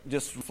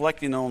Just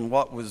reflecting on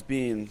what was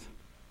being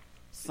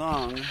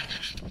sung,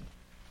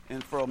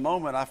 and for a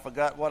moment I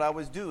forgot what I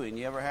was doing.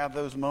 You ever have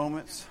those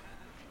moments?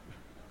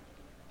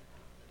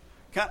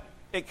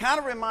 It kind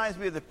of reminds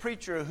me of the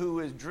preacher who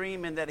was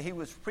dreaming that he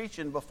was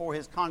preaching before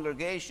his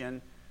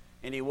congregation,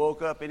 and he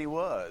woke up and he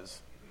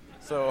was.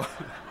 So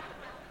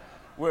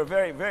we're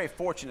very, very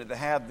fortunate to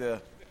have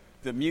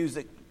the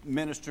music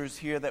ministers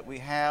here that we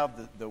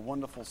have, the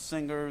wonderful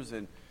singers,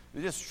 and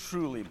we're just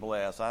truly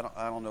blessed. I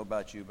don't know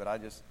about you, but I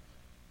just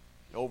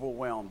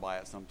overwhelmed by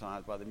it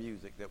sometimes, by the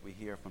music that we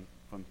hear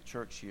from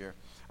church here.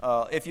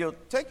 If you'll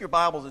take your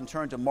Bibles and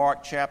turn to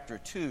Mark chapter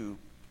 2,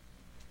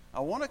 I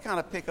want to kind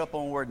of pick up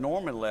on where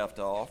Norman left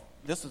off.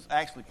 This is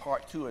actually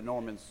part 2 of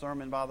Norman's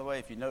sermon, by the way.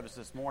 If you noticed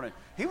this morning,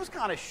 he was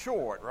kind of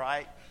short,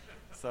 right?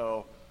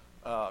 So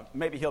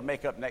maybe he'll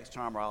make up next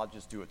time, or I'll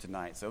just do it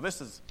tonight. So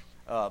this is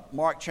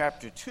Mark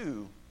chapter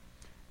 2,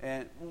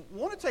 and we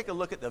want to take a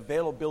look at the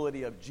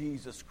availability of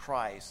Jesus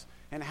Christ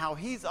and how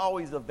he's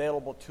always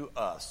available to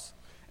us.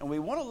 And we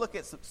want to look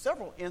at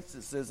several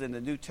instances in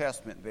the New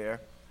Testament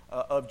there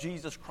of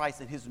Jesus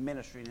Christ and his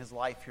ministry and his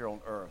life here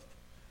on earth.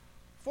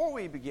 Before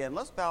we begin,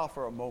 let's bow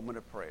for a moment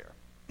of prayer.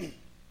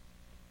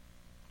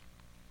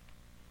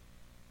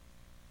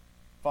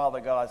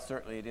 Father God,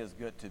 certainly it is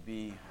good to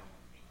be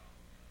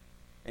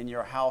in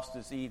your house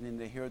this evening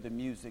to hear the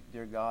music,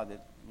 dear God,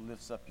 that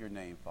lifts up your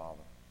name,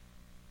 Father.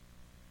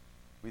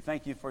 We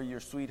thank you for your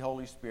sweet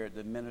Holy Spirit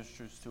that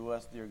ministers to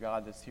us, dear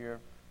God, that's here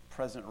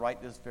present right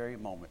this very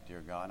moment,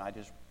 dear God. And I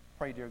just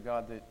pray, dear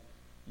God, that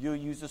you'll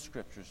use the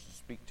scriptures to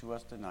speak to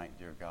us tonight,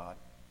 dear God.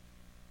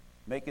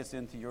 Make us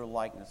into your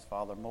likeness,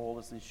 Father. Mold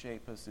us and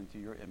shape us into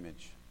your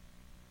image,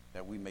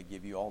 that we may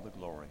give you all the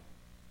glory.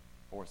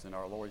 For us in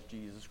our Lord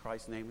Jesus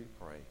Christ's name we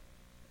pray.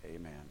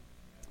 Amen.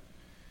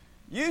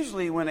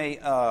 Usually when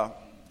a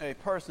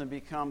person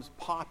becomes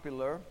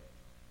popular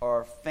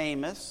or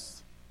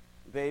famous,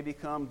 they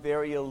become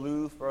very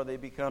aloof or they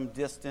become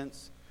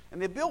distant.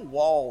 And they build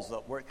walls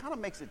up where it kind of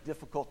makes it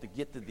difficult to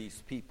get to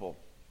these people,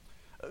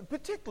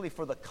 particularly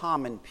for the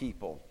common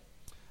people.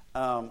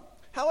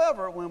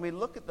 However, when we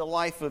look at the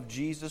life of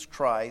Jesus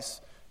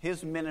Christ,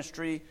 his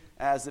ministry,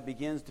 as it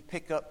begins to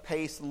pick up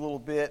pace a little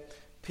bit,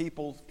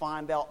 people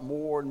find out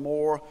more and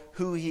more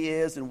who he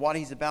is and what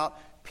he's about.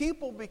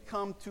 People they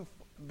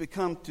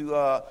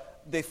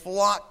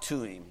flock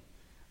to him.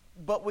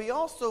 But we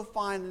also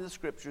find in the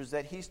scriptures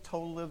that he's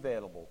totally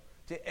available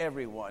to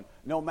everyone.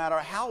 No matter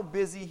how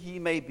busy he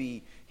may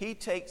be, he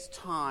takes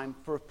time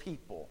for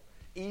people,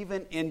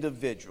 even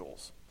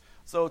individuals.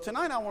 So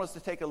tonight I want us to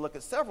take a look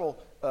at several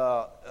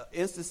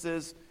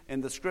instances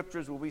in the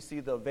scriptures where we see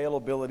the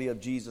availability of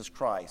Jesus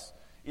Christ.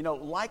 You know,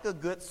 like a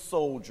good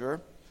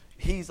soldier,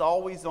 he's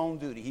always on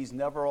duty. He's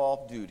never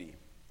off duty.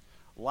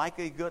 Like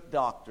a good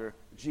doctor,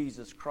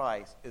 Jesus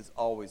Christ is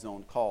always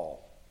on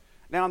call.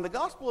 Now, in the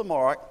Gospel of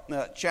Mark,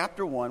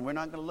 chapter 1, we're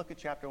not going to look at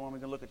chapter 1, we're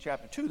going to look at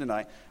chapter 2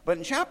 tonight. But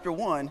in chapter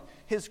 1,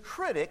 his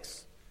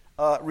critics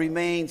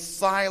remained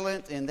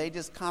silent, and they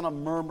just kind of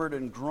murmured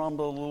and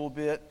grumbled a little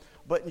bit.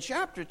 But in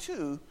chapter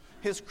 2,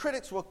 his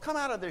critics will come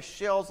out of their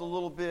shells a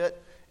little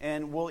bit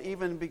and will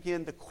even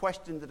begin to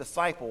question the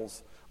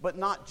disciples, but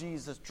not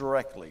Jesus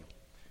directly.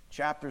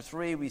 Chapter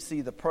 3, we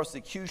see the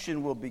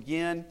persecution will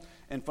begin,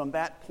 and from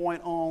that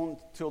point on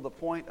till the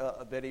point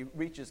that he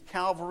reaches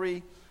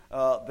Calvary,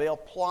 they'll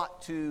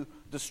plot to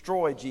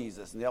destroy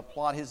Jesus, and they'll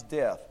plot his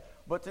death.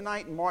 But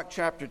tonight in Mark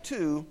chapter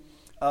 2,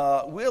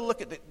 we'll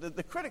look at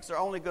the critics are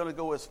only going to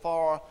go as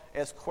far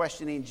as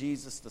questioning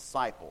Jesus'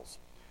 disciples.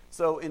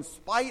 So in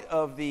spite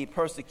of the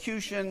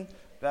persecution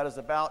that is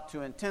about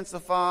to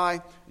intensify,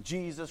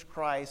 Jesus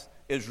Christ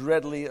is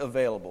readily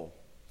available.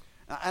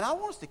 And I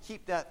want us to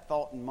keep that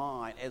thought in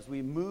mind as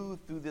we move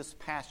through this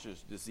passage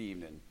this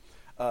evening.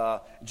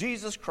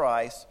 Jesus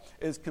Christ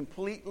is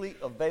completely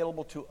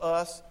available to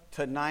us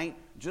tonight,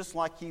 just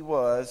like he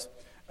was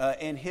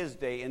in his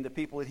day and the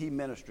people that he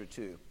ministered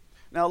to.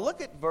 Now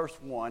look at verse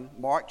 1,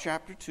 Mark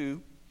chapter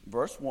 2,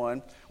 verse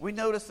 1. We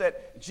notice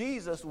that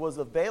Jesus was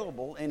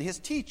available in his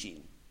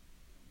teaching.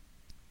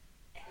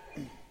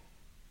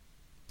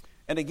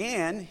 And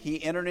again,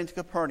 he entered into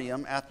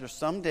Capernaum after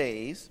some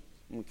days,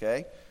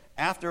 okay?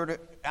 Afterward,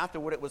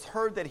 it was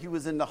heard that he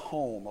was in the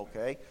home,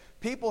 okay?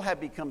 People had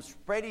become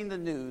spreading the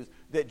news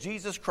that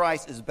Jesus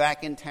Christ is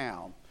back in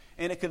town.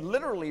 And it could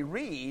literally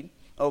read,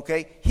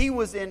 okay, he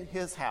was in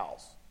his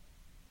house.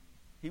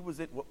 He was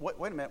in,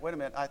 wait a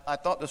minute. I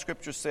thought the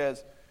scripture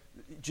says,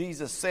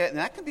 Jesus said, and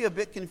that can be a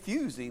bit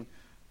confusing,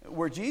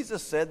 where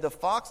Jesus said, the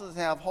foxes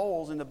have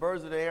holes and the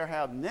birds of the air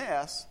have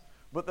nests,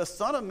 but the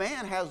Son of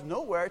Man has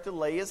nowhere to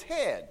lay his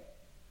head.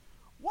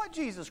 What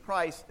Jesus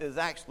Christ is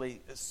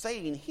actually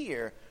saying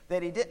here,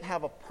 that he didn't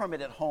have a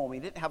permanent home. He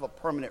didn't have a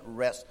permanent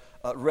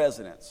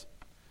residence.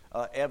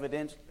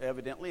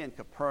 Evidently in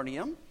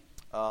Capernaum,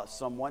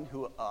 someone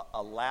who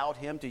allowed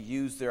him to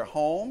use their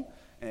home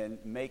and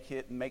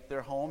make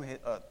their home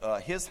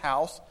his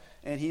house,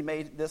 and he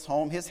made this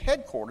home his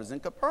headquarters in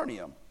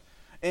Capernaum.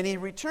 And he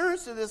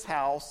returns to this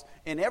house,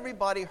 and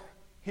everybody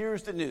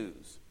hears the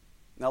news.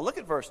 Now look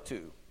at verse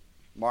 2,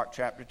 Mark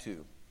chapter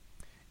 2.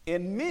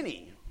 And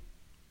many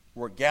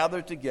were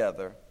gathered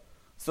together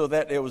so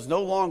that there was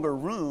no longer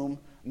room,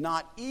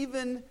 not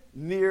even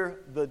near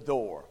the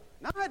door.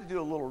 Now, I had to do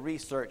a little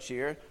research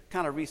here,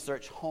 kind of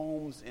research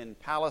homes in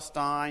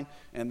Palestine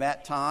in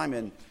that time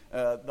and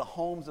the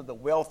homes of the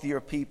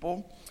wealthier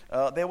people.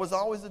 There was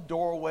always a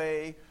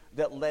doorway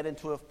that led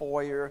into a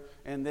foyer,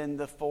 and then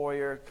the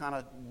foyer kind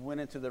of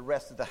went into the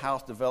rest of the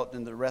house, developed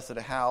into the rest of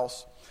the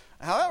house.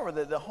 However,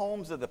 the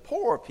homes of the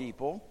poorer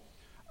people,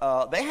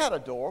 they had a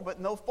door but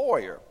no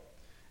foyer.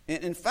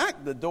 In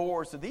fact, the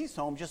doors to these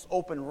homes just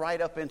opened right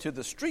up into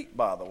the street,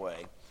 by the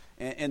way.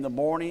 In the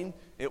morning,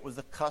 it was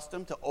the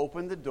custom to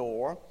open the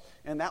door,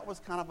 and that was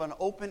kind of an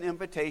open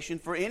invitation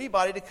for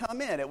anybody to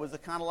come in. It was a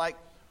kind of like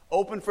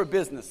open for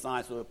business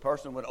sign, so the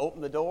person would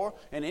open the door,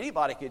 and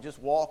anybody could just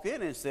walk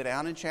in and sit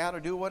down and chat or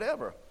do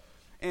whatever.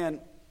 And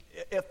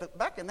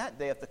back in that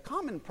day, if the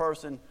common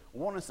person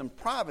wanted some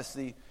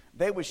privacy,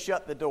 they would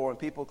shut the door, and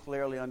people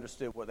clearly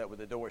understood what that was.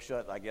 The door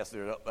shut. I guess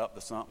they're up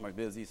to something or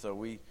busy, so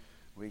we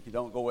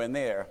don't go in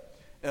there.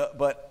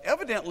 But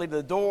evidently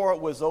the door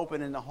was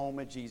open in the home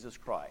of Jesus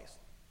Christ.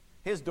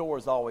 His door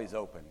is always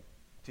open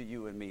to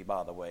you and me,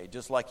 by the way,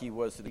 just like he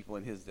was to people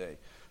in his day.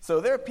 So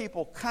there are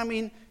people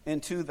coming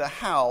into the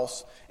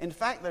house. In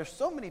fact, there's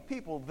so many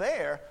people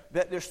there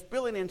that they're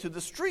spilling into the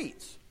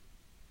streets.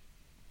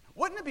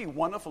 Wouldn't it be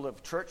wonderful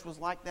if church was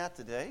like that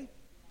today?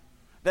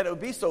 That it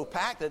would be so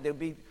packed that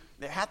they'd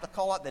have to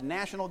call out the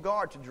National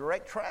Guard to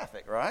direct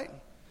traffic, right?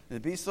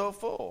 It'd be so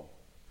full.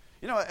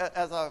 You know,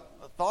 as I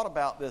thought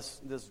about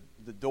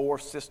the door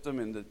system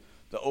and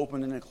the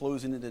opening and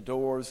closing of the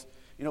doors,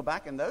 you know,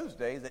 back in those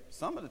days, that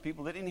some of the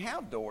people didn't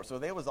have doors, so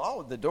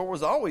the door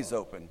was always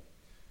open.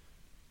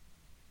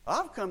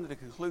 I've come to the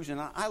conclusion,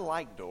 I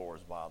like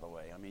doors, by the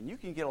way. I mean, you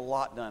can get a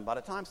lot done. By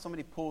the time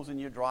somebody pulls in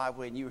your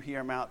driveway and you hear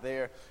them out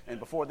there, and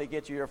before they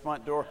get to your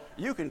front door,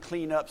 you can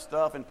clean up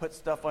stuff and put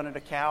stuff under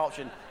the couch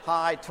and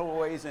hide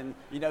toys and,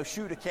 you know,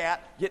 shoot a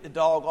cat, get the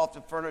dog off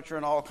the furniture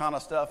and all kind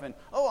of stuff. And,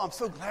 oh, I'm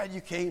so glad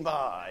you came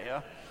by.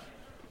 Yeah?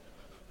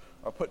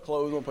 Or put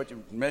clothes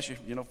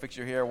on, fix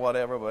your hair,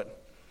 whatever.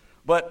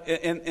 But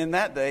in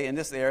that day, in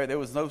this area, there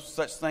was no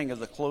such thing as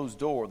a closed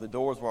door. The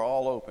doors were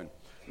all open.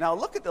 Now,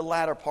 look at the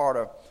latter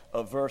part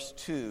of verse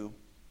 2,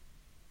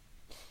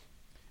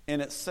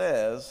 and it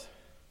says,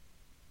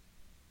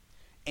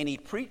 and he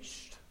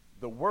preached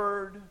the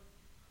word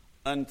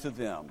unto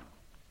them.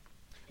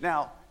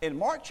 Now, in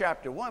Mark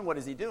chapter 1, what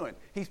is he doing?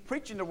 He's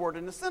preaching the word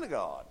in the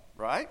synagogue,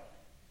 right?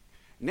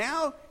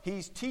 Now,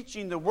 he's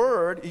preaching the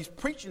word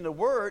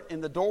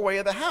in the doorway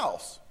of the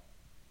house.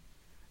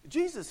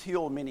 Jesus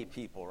healed many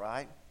people,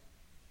 right?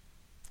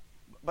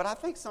 But I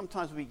think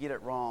sometimes we get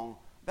it wrong.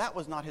 That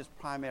was not his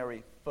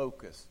primary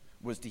focus,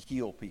 was to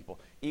heal people,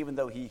 even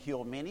though he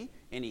healed many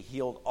and he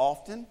healed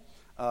often.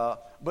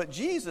 But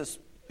Jesus,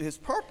 his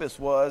purpose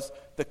was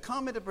to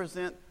come and to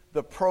present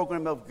the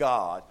program of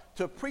God,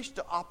 to preach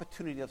the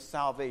opportunity of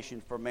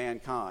salvation for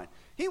mankind.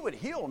 He would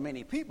heal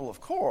many people,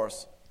 of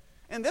course,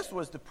 and this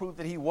was to prove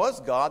that he was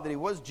God, that he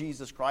was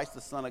Jesus Christ,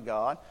 the Son of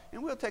God,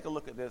 and we'll take a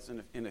look at this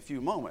in a few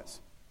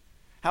moments.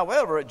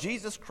 However,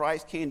 Jesus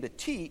Christ came to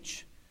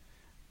teach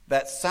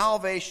that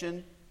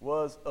salvation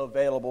was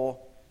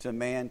available to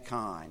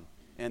mankind.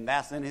 And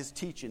that's in his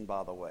teaching,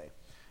 by the way.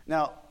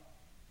 Now,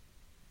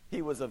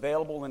 he was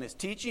available in his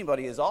teaching, but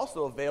he is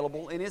also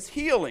available in his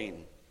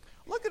healing.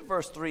 Look at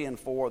verse 3 and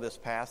 4 of this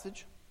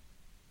passage.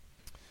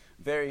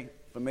 Very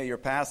familiar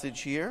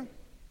passage here.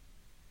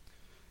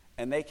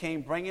 And they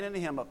came bringing unto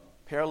him a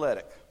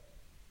paralytic,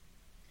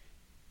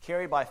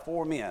 carried by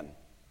 4 men.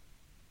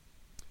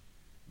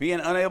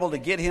 Being unable to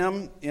get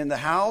him in the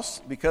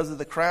house because of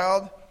the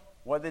crowd,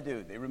 what did they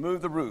do? They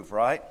removed the roof,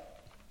 right?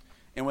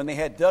 And when they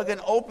had dug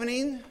an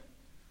opening,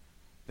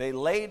 they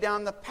laid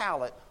down the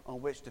pallet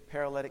on which the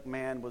paralytic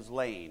man was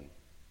laying.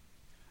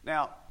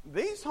 Now,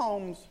 these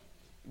homes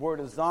were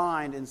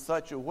designed in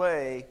such a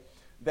way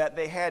that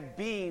they had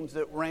beams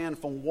that ran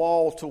from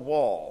wall to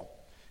wall.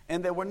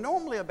 And they were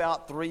normally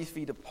about 3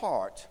 feet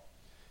apart.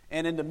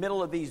 And in the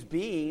middle of these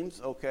beams,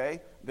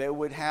 they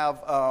would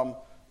have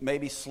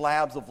maybe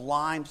slabs of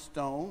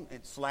limestone.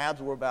 And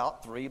slabs were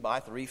about 3 by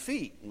 3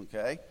 feet,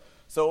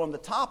 So on the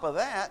top of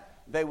that,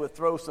 they would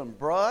throw some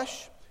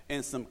brush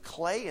and some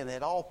clay, and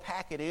they'd all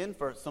pack it in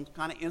for some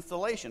kind of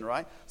insulation,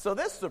 right? So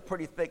this is a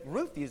pretty thick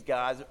roof these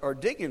guys are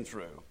digging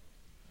through.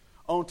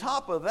 On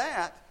top of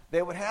that,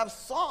 they would have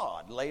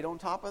sod laid on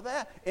top of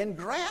that, and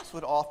grass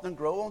would often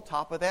grow on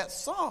top of that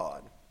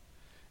sod.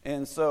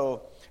 And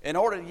so in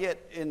order to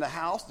get in the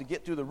house, to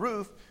get through the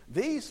roof,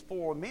 these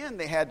 4 men,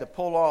 they had to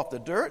pull off the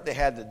dirt. They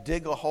had to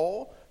dig a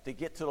hole to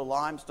get to the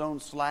limestone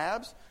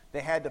slabs. They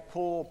had to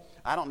pull,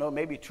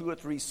 maybe 2 or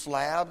 3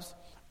 slabs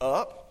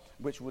up,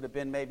 which would have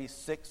been maybe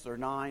 6 or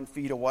 9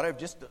 feet or whatever,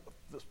 just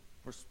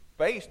for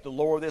space to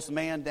lower this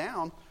man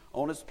down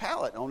on his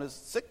pallet, on his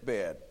sick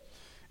bed.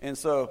 And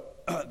so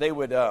they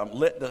would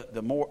let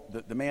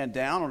the man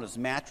down on his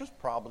mattress,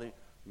 probably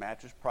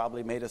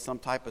made of some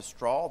type of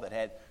straw that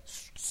had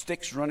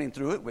sticks running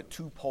through it with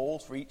 2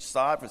 poles for each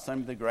side for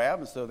somebody to grab.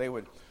 And so they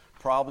would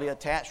probably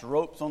attach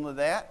ropes onto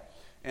that.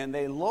 and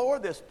they lower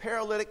this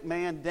paralytic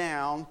man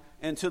down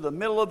into the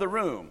middle of the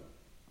room.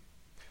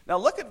 Now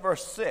look at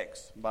verse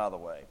 6, by the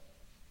way.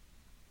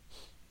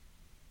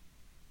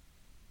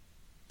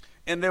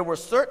 And there were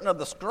certain of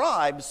the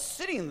scribes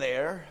sitting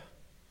there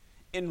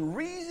and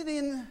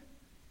reasoning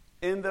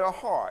in their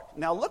heart.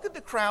 Now look at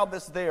the crowd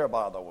that's there,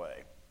 by the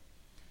way.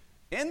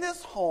 In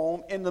this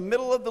home, in the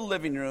middle of the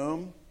living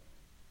room,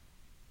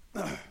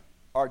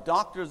 are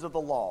doctors of the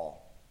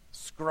law,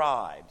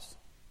 scribes.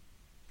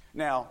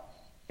 Now,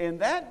 in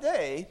that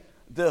day,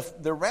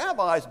 the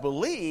rabbis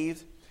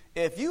believed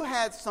if you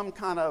had some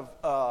kind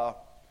of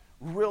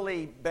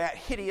really bad,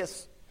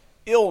 hideous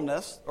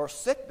illness or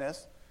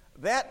sickness,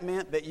 that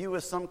meant that you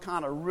was some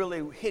kind of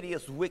really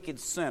hideous, wicked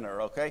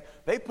sinner, okay?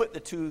 They put the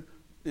two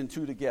and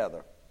two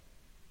together.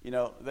 You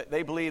know,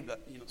 they believed that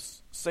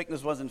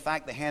sickness was in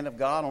fact the hand of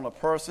God on a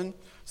person.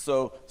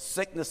 So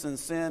sickness and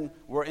sin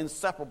were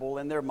inseparable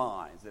in their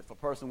minds. If a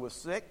person was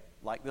sick,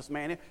 like this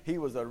man here, he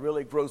was a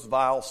really gross,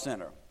 vile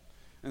sinner.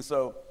 And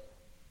so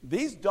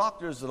these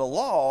doctors of the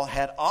law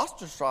had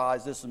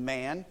ostracized this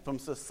man from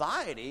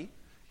society.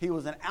 He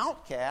was an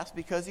outcast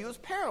because he was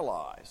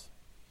paralyzed.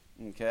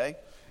 Okay?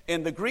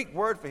 And the Greek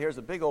word for here is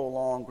a big old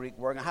long Greek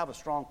word. I have a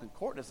strong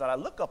concordance that I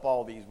look up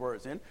all these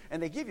words in,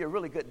 and they give you a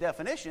really good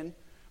definition,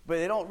 but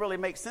they don't really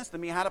make sense to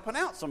me how to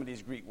pronounce some of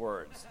these Greek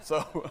words.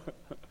 So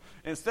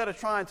instead of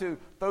trying to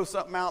throw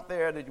something out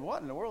there that,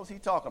 what in the world is he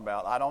talking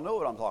about? I don't know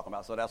what I'm talking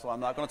about, so that's why I'm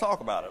not going to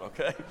talk about it,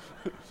 okay?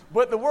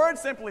 But the word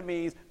simply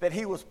means that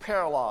he was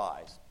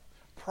paralyzed,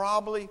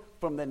 probably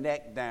from the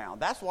neck down.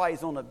 That's why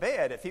he's on the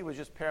bed. If he was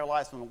just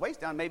paralyzed from the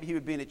waist down, maybe he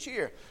would be in a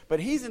chair. But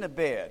he's in a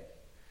bed.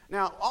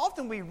 Now,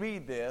 often we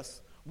read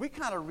this, we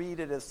kind of read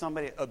it as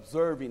somebody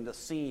observing the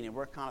scene, and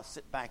we're kind of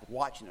sit back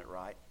watching it,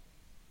 right?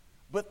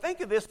 But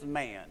think of this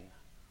man,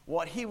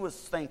 what he was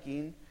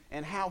thinking,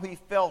 and how he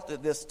felt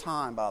at this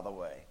time, by the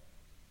way.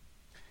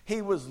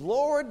 He was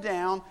lowered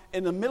down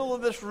in the middle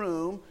of this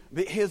room.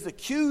 His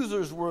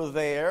accusers were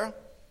there.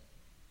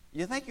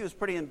 You think he was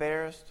pretty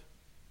embarrassed?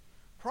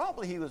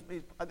 Probably he was.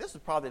 This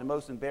is probably the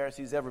most embarrassed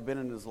he's ever been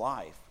in his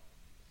life.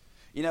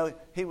 You know,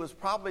 he was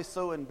probably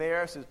so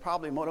embarrassed,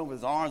 one of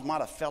his arms might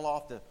have fell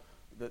off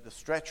the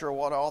stretcher or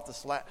what, off the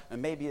slat,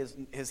 and maybe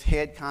his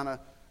head kind of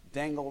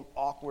dangled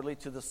awkwardly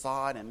to the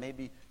side, and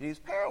maybe he was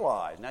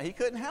paralyzed. Now, he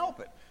couldn't help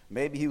it.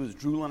 Maybe he was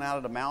drooling out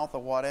of the mouth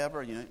or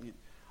whatever.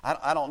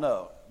 I don't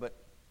know. But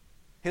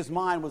his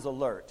mind was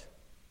alert.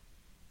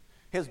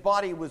 His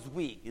body was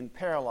weak and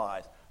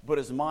paralyzed, but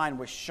his mind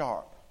was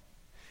sharp.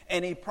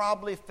 And he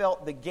probably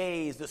felt the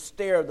gaze, the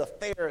stare of the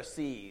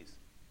Pharisees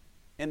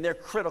in their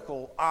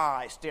critical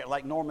eyes, stare,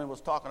 like Norman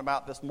was talking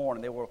about this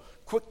morning. They were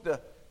quick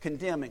to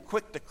condemn and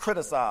quick to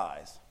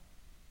criticize.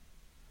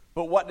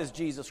 But what does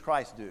Jesus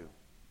Christ do?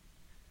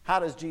 How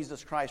does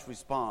Jesus Christ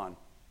respond?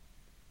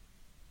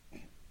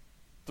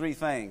 3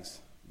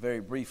 things, very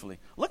briefly.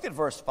 Look at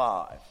verse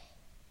 5.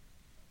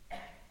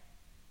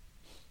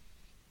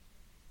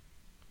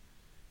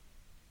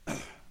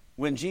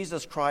 When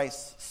Jesus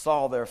Christ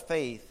saw their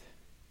faith,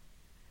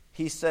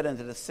 he said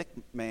unto the sick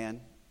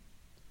man,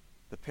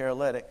 the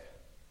paralytic,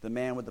 the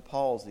man with the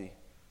palsy,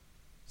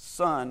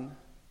 Son,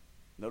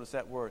 notice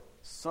that word,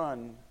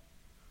 Son,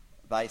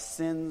 thy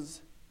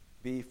sins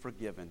be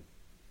forgiven.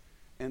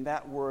 And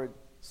that word,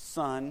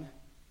 son,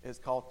 is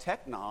called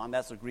teknon.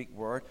 That's a Greek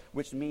word,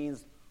 which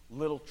means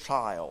little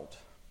child.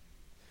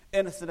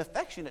 And it's an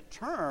affectionate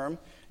term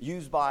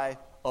used by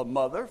a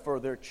mother for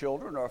their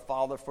children or a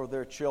father for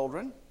their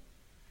children.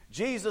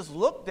 Jesus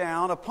looked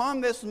down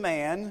upon this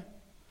man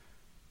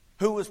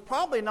who was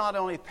probably not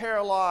only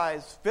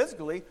paralyzed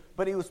physically,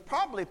 but he was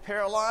probably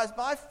paralyzed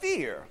by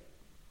fear,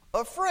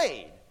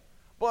 afraid.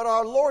 But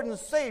our Lord and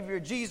Savior,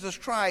 Jesus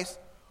Christ,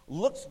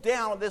 looks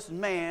down at this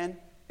man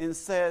and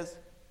says,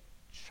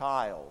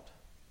 child,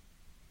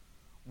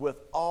 with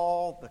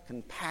all the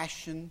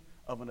compassion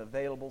of an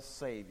available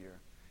Savior,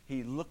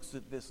 he looks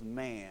at this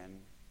man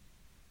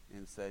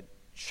and said,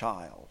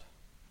 child.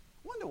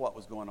 Wonder what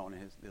was going on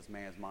in this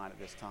man's mind at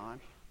this time.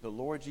 The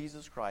Lord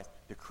Jesus Christ,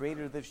 the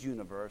creator of this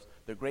universe,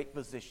 the great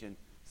physician,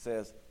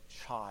 says,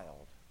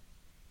 child.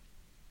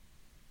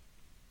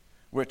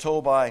 We're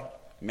told by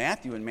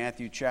Matthew in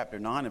Matthew chapter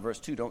 9 and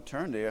verse 2, don't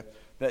turn there,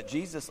 that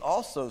Jesus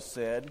also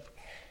said,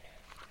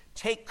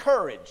 take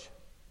courage,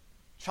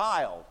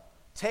 child,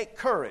 take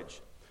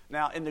courage.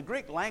 Now, in the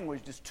Greek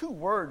language, there's 2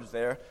 words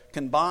there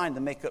combined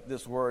to make up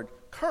this word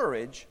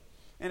courage,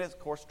 and it's, of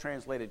course,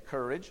 translated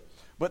courage.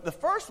 But the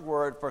first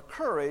word for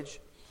courage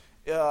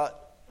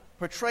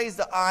portrays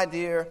the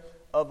idea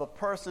of a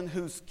person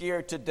who's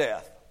scared to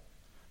death.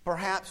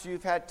 Perhaps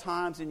you've had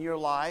times in your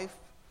life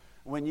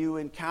when you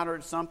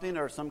encountered something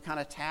or some kind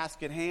of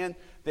task at hand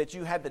that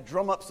you had to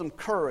drum up some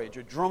courage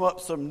or drum up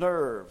some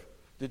nerve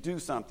to do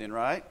something,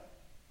 right?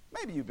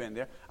 Maybe you've been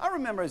there. I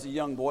remember as a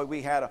young boy,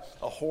 we had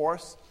a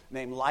horse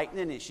named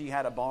Lightning, and she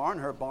had a barn.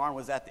 Her barn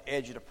was at the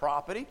edge of the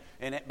property,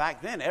 and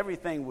back then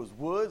everything was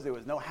woods. There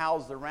was no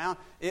houses around.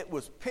 It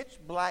was pitch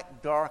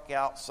black dark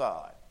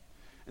outside.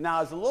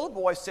 Now, as a little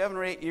boy, 7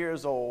 or 8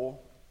 years old,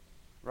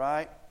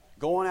 right,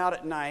 going out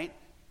at night,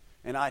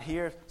 and I'd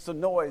hear some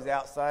noise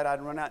outside.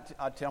 I'd run out.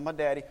 I'd tell my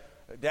daddy,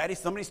 "Daddy,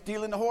 somebody's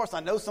stealing the horse. I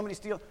know somebody's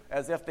stealing,"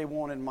 as if they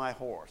wanted my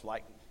horse.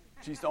 Like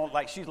she's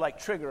like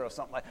Trigger or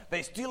something. Like,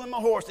 "They stealing my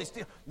horse.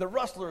 The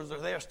rustlers are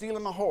there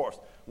stealing my horse."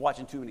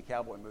 Watching too many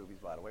cowboy movies,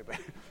 by the way. But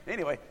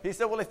anyway, he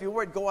said, "Well, if you're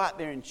worried, go out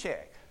there and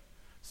check."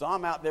 So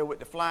I'm out there with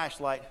the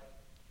flashlight,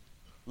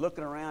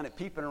 looking around and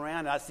peeping around,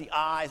 and I see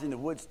eyes in the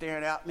woods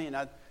staring at me, and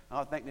I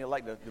was thinking they're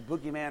like the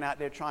boogeyman out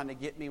there trying to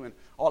get me, when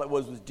all it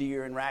was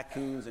deer and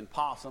raccoons and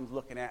possums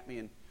looking at me,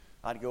 and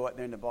I'd go out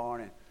there in the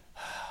barn and,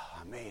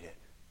 "I made it."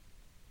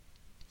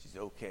 She's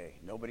okay.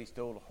 Nobody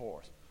stole the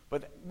horse.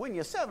 But when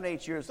you're 7,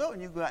 8 years old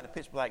and you go out in the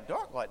pitch black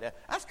dark like that,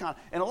 that's kind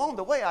of, and along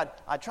the way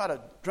I'd try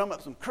to drum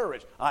up some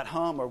courage. I'd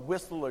hum or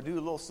whistle or do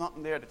a little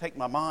something there to take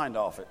my mind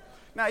off it.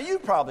 Now,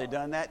 you've probably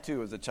done that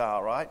too as a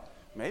child, right?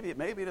 Maybe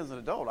it as an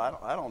adult.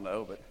 I don't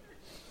know,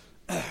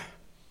 but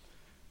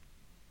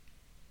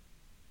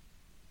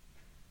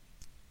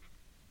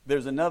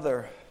there's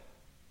another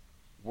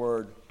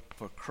word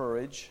for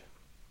courage,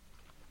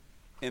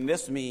 and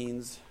this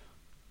means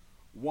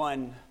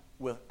one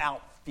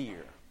without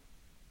fear.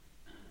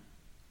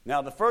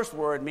 Now, the first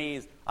word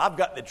means I've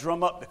got to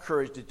drum up the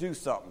courage to do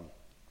something.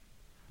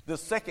 The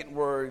second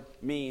word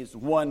means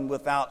one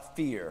without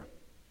fear.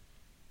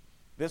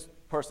 This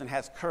person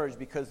has courage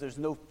because there's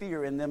no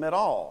fear in them at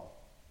all.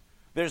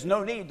 There's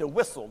no need to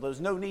whistle. There's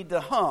no need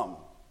to hum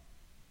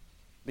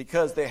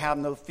because they have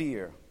no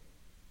fear.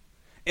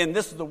 And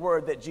this is the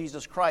word that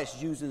Jesus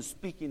Christ uses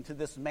speaking to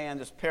this man,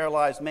 this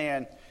paralyzed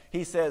man.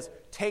 He says,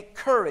 "Take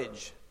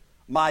courage,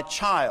 my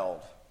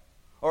child."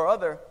 Or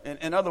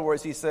in other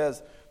words, he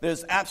says,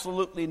 there's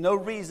absolutely no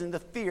reason to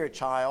fear,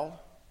 child.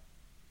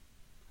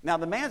 Now,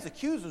 the man's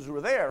accusers were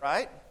there,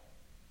 right?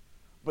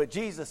 But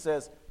Jesus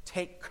says,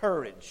 take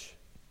courage.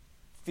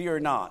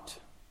 Fear not.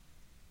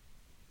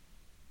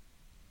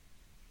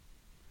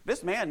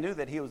 This man knew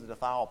that he was a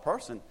defiled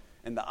person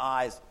in the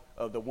eyes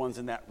of the ones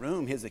in that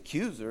room, his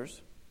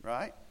accusers,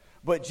 right?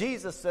 But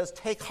Jesus says,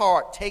 take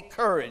heart, take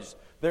courage.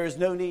 There is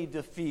no need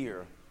to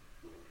fear.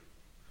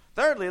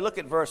 Thirdly, look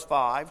at verse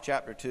 5,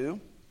 chapter 2.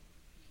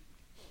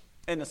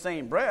 In the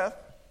same breath,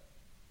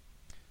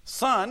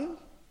 "Son,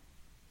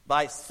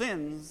 thy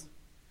sins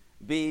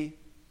be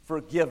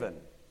forgiven."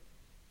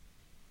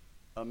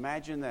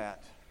 Imagine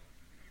that.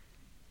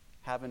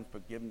 Having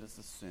forgiveness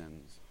of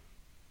sins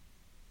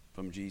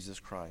from Jesus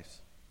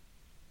Christ.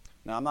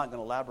 Now, I'm not going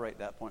to elaborate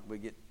that point. We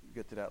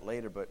get to that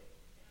later. But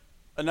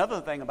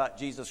another thing about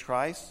Jesus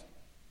Christ,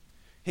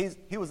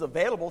 he was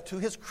available to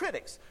his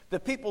critics. The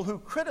people who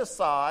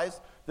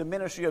criticized the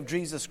ministry of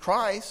Jesus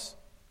Christ,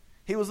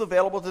 he was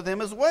available to them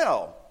as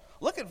well.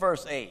 Look at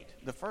verse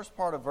 8, the first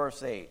part of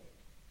verse 8.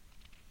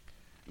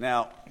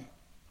 Now,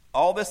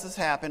 all this has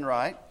happened,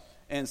 right?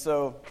 And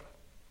so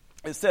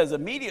it says,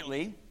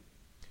 immediately,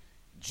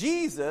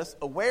 Jesus,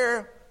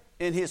 aware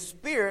in his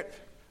spirit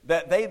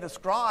that they, the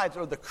scribes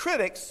or the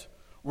critics,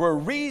 were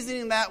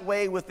reasoning that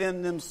way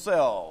within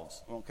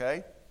themselves.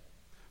 Okay?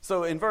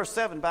 So in verse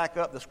 7, back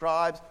up, the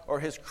scribes or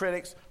his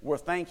critics were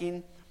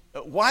thinking,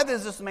 why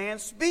does this man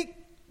speak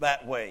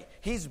that way?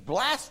 He's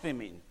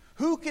blaspheming.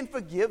 Who can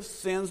forgive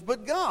sins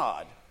but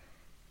God?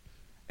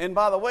 And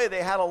by the way,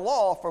 they had a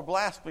law for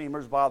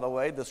blasphemers, by the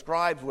way. The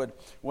scribes would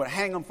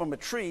hang them from a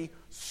tree,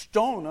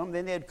 stone them,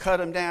 then they'd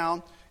cut him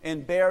down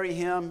and bury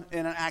him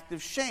in an act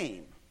of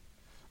shame.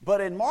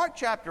 But in Mark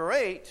chapter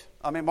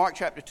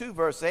 2,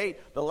 verse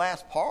 8, the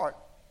last part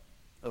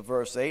of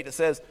verse 8, it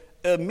says,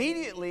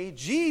 immediately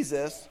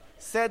Jesus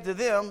said to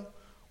them,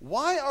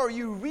 why are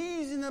you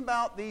reasoning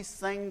about these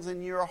things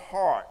in your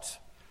heart?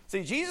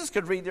 See, Jesus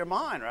could read their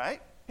mind,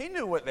 right? He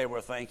knew what they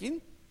were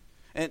thinking.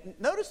 And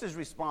notice his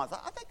response.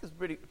 I think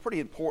it's pretty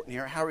important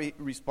here, how he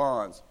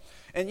responds.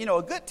 And, you know,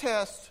 a good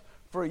test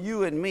for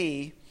you and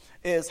me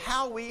is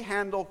how we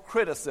handle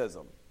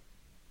criticism.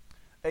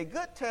 A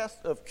good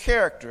test of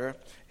character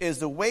is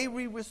the way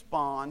we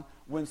respond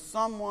when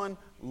someone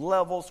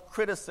levels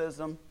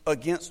criticism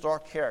against our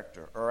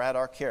character or at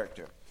our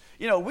character.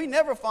 You know, we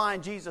never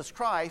find Jesus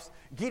Christ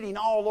getting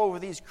all over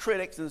these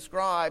critics and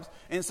scribes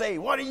and say,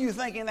 what are you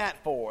thinking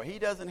that for? He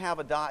doesn't have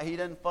he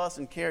doesn't fuss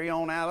and carry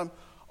on at them.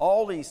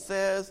 All he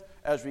says,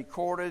 as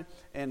recorded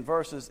in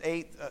verses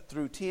 8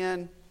 through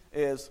 10,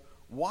 is,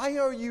 why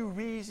are you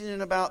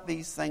reasoning about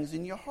these things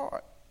in your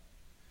heart?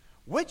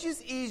 Which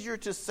is easier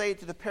to say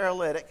to the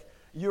paralytic,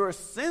 your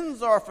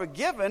sins are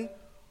forgiven,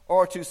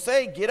 or to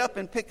say, get up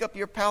and pick up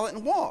your pallet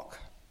and walk?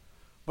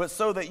 But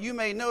so that you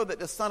may know that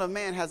the Son of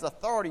Man has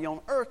authority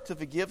on earth to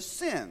forgive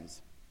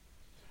sins.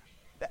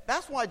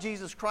 That's why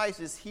Jesus Christ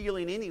is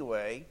healing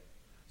anyway,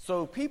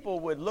 so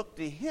people would look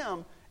to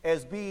him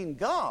as being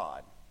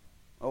God.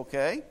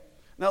 Okay?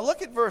 Now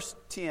look at verse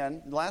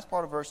 10, the last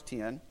part of verse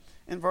 10,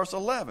 and verse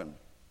 11.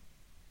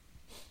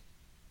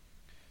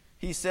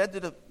 He said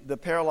to the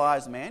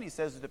paralyzed man, he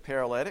says to the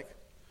paralytic,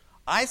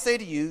 I say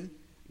to you,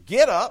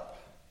 get up,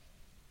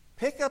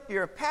 pick up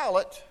your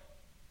pallet,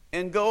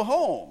 and go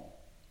home.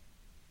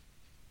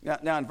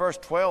 Now in verse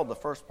 12, the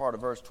first part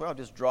of verse 12,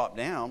 just drop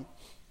down.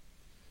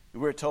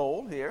 We're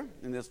told here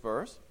in this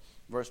verse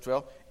verse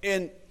 12,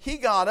 and he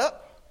got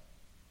up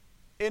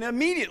and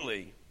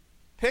immediately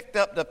picked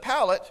up the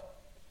pallet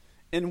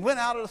and went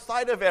out of the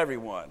sight of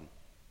everyone.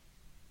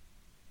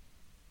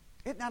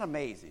 Isn't that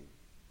amazing?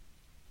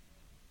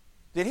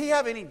 Did he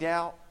have any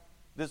doubt,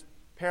 this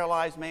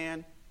paralyzed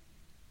man?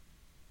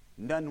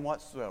 None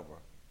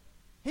whatsoever.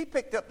 He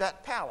picked up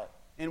that pallet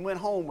and went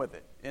home with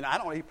it. And I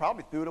don't know, he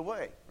probably threw it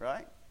away,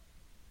 right?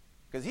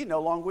 Because he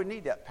no longer would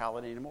need that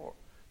pallet anymore.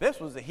 This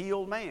was a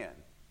healed man.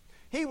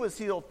 He was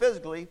healed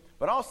physically,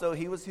 but also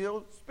he was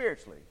healed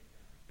spiritually.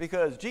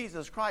 Because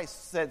Jesus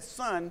Christ said,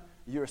 son,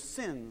 your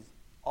sins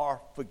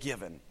are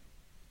forgiven.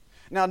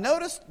 Now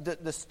notice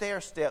the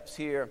stair steps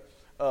here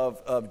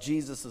of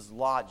Jesus'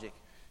 logic.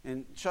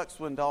 And Chuck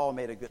Swindoll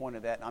made a good point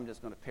of that, and I'm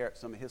just going to parrot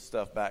some of his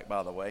stuff back,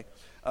 by the way.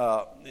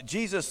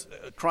 Jesus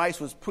Christ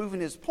was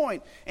proving his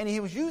point, and he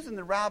was using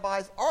the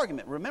rabbi's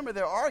argument. Remember,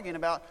 they're arguing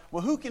about,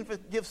 well, who can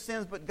forgive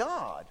sins but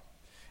God?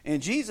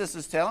 And Jesus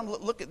is telling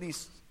them, look at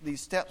these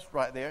steps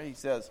right there. He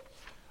says,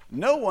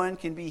 no one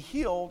can be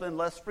healed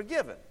unless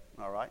forgiven.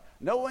 All right?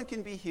 No one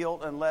can be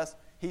healed unless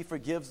he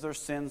forgives their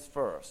sins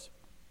first.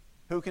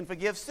 Who can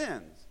forgive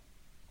sins?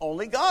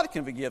 Only God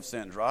can forgive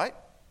sins, right?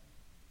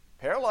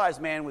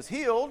 Paralyzed man was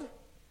healed.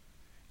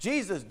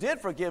 Jesus did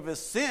forgive his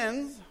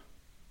sins.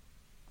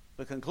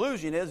 The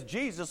conclusion is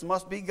Jesus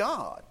must be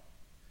God.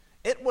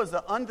 It was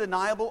an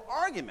undeniable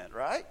argument,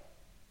 right?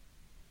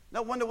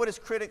 No wonder what his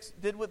critics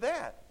did with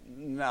that.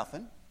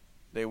 Nothing.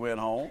 They went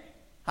home.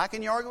 How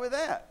can you argue with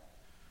that?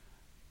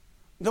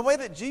 The way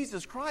that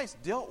Jesus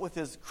Christ dealt with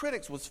his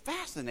critics was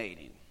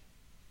fascinating.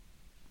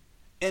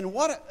 And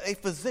what a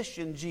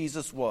physician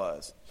Jesus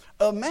was.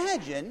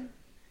 Imagine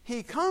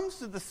he comes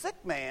to the sick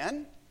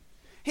man.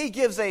 He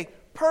gives a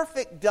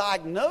perfect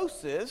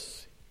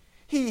diagnosis.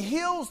 He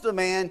heals the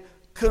man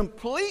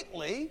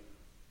completely.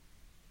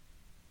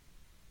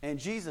 And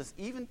Jesus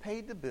even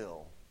paid the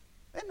bill.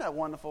 Isn't that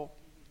wonderful?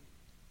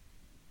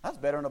 That's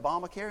better than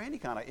Obamacare, any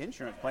kind of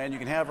insurance plan you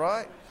can have,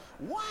 right?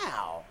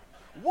 Wow.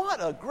 What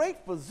a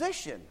great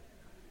physician.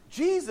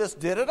 Jesus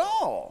did it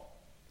all.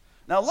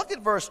 Now look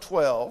at verse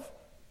 12.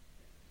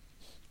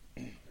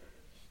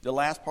 The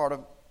last part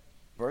of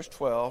verse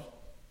 12.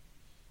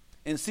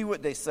 And see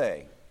what they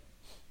say.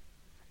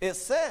 It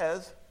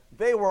says,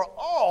 they were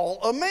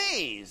all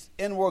amazed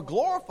and were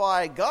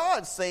glorifying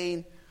God,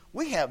 saying,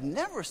 we have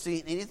never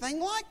seen anything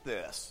like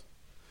this.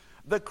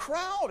 The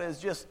crowd is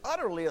just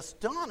utterly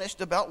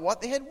astonished about what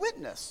they had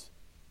witnessed.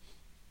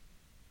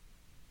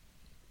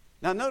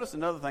 Now notice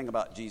another thing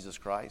about Jesus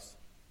Christ.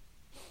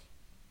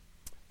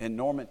 And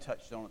Norman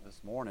touched on it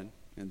this morning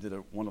and did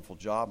a wonderful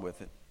job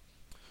with it.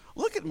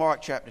 Look at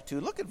Mark chapter 2.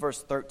 Look at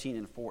verse 13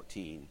 and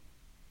 14.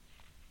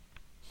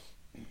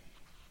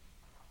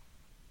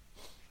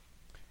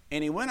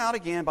 And he went out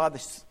again by the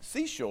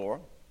seashore,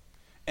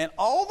 and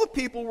all the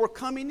people were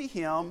coming to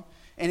him,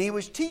 and he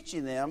was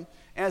teaching them.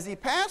 As he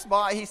passed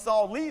by, he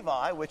saw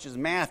Levi, which is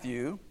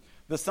Matthew,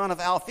 the son of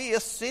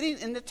Alphaeus, sitting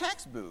in the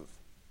tax booth.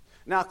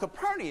 Now,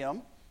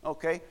 Capernaum,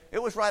 okay,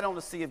 it was right on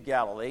the Sea of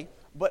Galilee,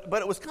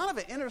 but it was kind of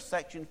an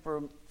intersection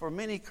for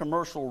many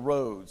commercial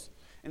roads.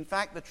 In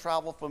fact, the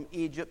travel from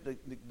Egypt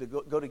to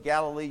go to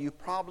Galilee, you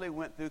probably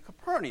went through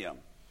Capernaum.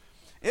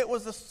 It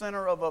was the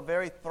center of a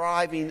very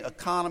thriving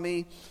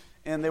economy,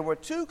 and there were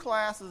two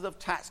classes of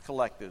tax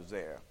collectors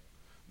there.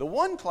 The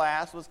one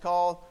class was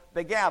called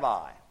the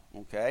Gabbai,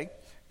 okay?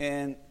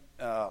 And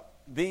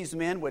these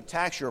men would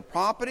tax your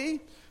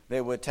property, they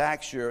would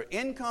tax your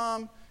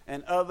income,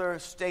 and other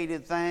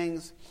stated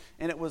things.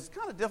 And it was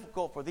kind of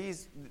difficult for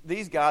these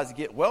guys to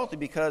get wealthy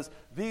because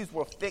these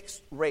were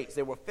fixed rates.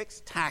 They were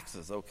fixed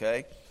taxes,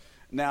 okay?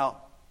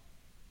 Now,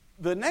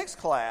 the next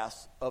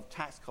class of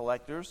tax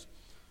collectors,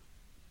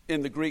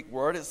 in the Greek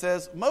word, it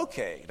says moke.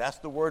 That's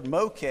the word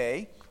moke,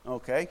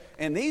 okay?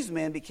 And these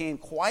men became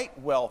quite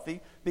wealthy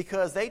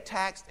because they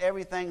taxed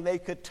everything they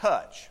could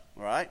touch,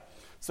 right?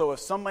 So if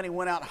somebody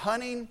went out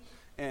hunting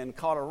and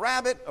caught a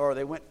rabbit, or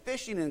they went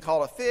fishing and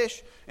caught a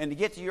fish, and to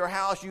get to your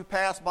house, you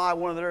passed by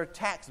one of their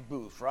tax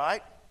booths,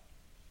 right?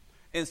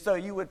 And so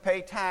you would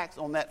pay tax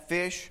on that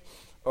fish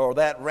or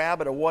that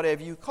rabbit or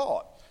whatever you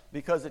caught,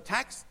 because the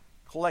tax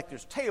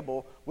collector's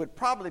table would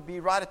probably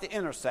be right at the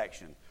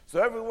intersection.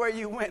 So everywhere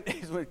you went,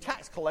 these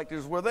tax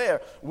collectors were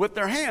there with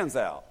their hands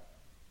out.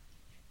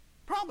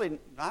 Probably,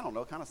 I don't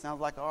know, kind of sounds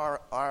like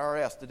our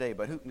IRS today,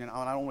 but I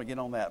don't want to get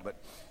on that,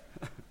 but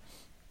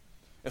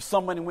if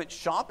somebody went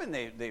shopping,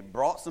 they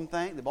bought some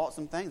things,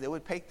 they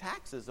would pay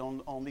taxes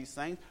on these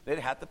things. They'd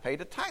have to pay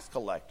the tax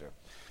collector.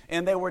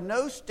 And there were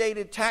no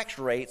stated tax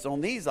rates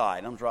on these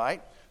items,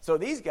 right? So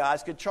these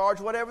guys could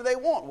charge whatever they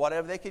want.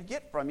 Whatever they could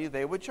get from you,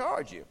 they would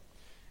charge you.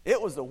 It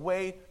was a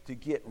way to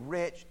get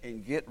rich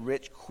and get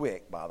rich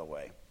quick, by the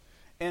way.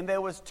 And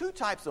there was two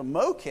types of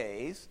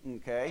mokes,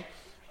 okay?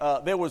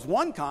 There was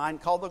one kind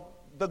called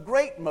the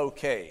great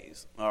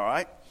mokes, all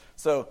right?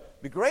 So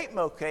the great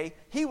moke,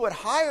 he would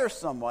hire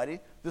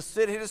somebody to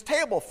sit at his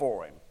table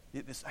for him.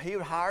 He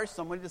would hire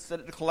somebody to sit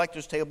at the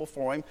collector's table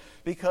for him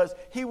because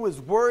he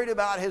was worried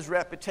about his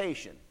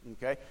reputation,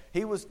 okay?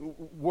 He was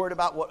worried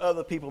about what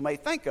other people may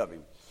think of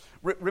him.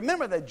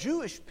 Remember, the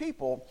Jewish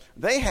people,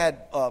 they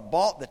had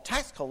bought the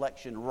tax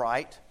collection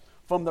right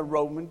from the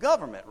Roman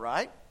government,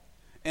 right?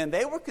 And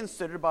they were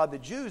considered by the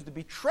Jews to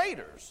be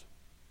traitors.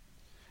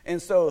 And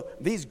so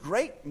these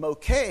great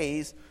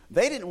moquets,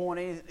 they didn't want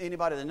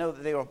anybody to know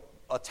that they were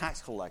a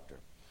tax collector.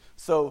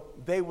 So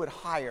they would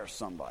hire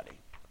somebody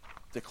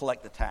to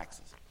collect the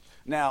taxes.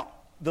 Now,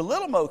 the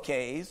little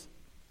moquets,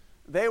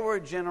 they were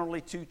generally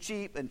too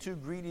cheap and too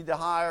greedy to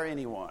hire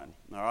anyone,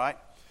 all right?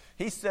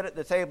 He sat at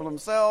the table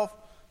himself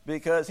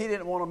because he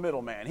didn't want a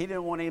middleman. He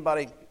didn't want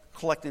anybody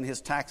collecting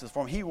his taxes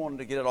for him. He wanted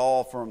to get it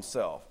all for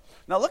himself.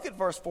 Now, look at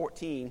verse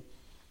 14.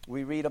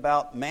 We read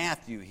about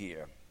Matthew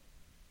here.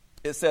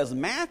 It says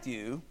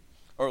Matthew,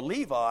 or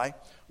Levi,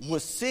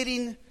 was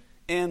sitting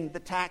in the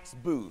tax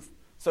booth.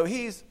 So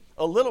he's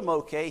a little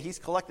moquet. He's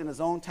collecting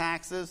his own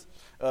taxes.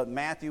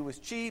 Matthew was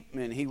cheap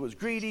and he was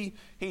greedy.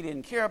 He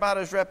didn't care about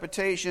his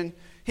reputation.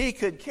 He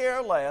could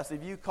care less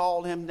if you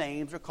called him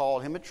names or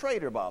called him a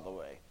traitor, by the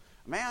way.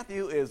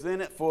 Matthew is in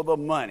it for the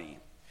money.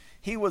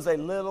 He was a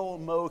little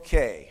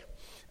moquet.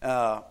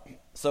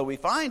 So we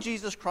find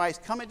Jesus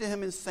Christ coming to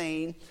him and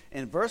saying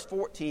in verse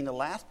 14, the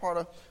last part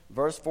of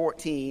verse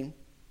 14,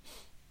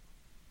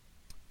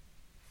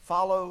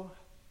 "Follow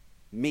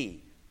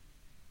me."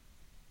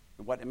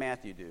 And what did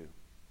Matthew do?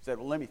 He said,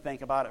 "Well, let me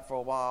think about it for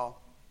a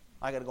while.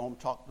 I got to go home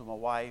and talk to my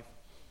wife.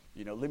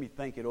 Let me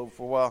think it over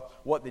for a while."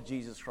 What did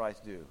Jesus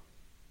Christ do?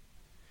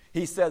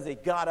 He says he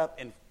got up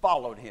and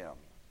followed him.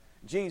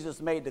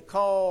 Jesus made the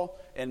call,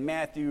 and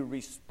Matthew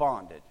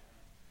responded.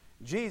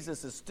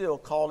 Jesus is still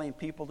calling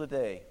people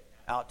today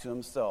out to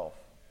himself.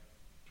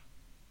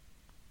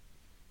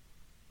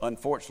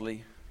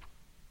 Unfortunately,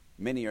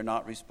 many are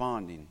not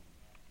responding.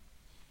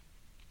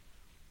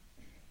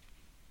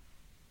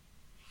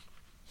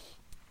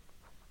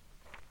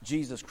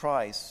 Jesus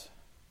Christ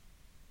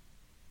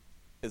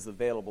is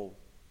available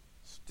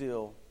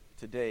still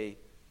today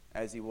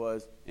as he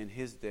was in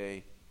his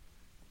day,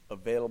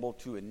 available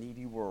to a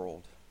needy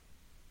world.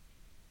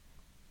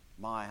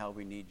 My, how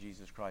we need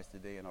Jesus Christ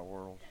today in our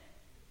world.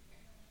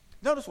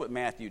 Notice what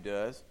Matthew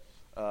does,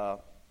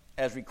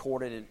 as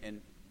recorded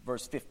in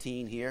verse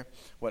 15 here,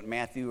 what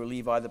Matthew or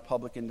Levi the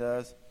publican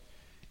does.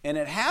 "And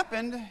it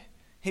happened,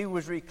 he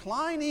was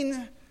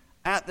reclining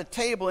at the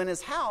table in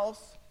his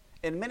house,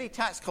 and many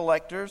tax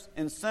collectors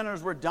and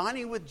sinners were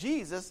dining with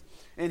Jesus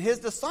and his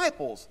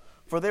disciples,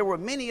 for there were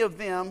many of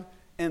them,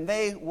 and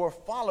they were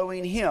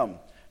following him."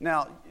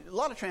 Now, a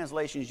lot of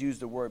translations use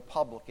the word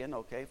publican,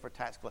 okay, for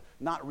tax collector.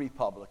 Not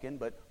Republican,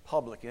 but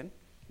publican,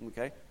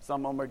 okay.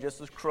 Some of them are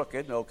just as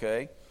crooked,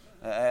 okay,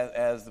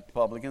 as the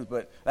publicans,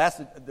 but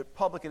the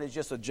publican is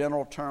just a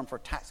general term for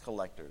tax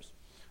collectors,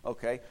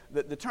 okay.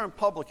 The term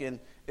publican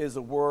is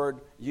a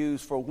word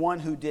used for one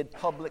who did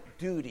public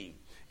duty.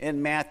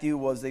 And Matthew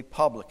was a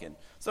publican.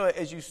 So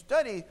as you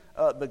study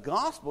the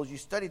Gospels, you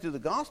study through the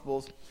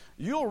Gospels,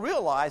 you'll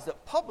realize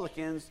that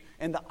publicans,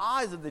 in the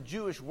eyes of the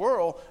Jewish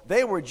world,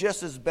 they were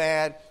just as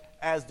bad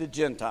as the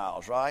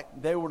Gentiles, right?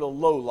 They were the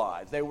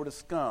lowlives. They were the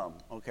scum,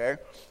 okay?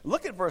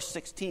 Look at verse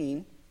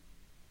 16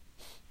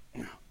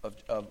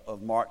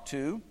 of Mark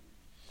 2.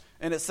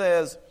 And it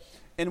says,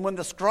 "And when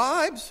the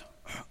scribes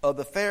of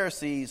the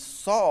Pharisees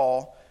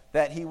saw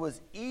that he was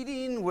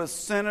eating with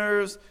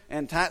sinners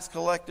and tax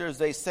collectors,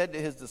 they said to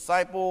his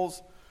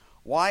disciples,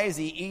 'Why is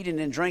he eating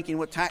and drinking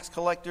with tax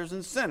collectors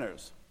and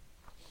sinners?'"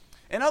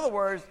 In other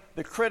words,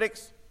 the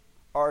critics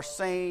are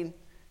saying,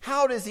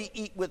 how does he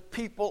eat with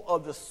people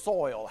of the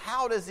soil?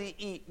 How does he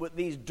eat with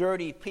these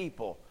dirty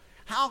people?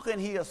 How can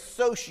he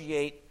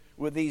associate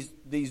with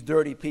these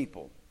dirty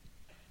people?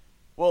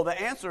 Well, the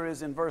answer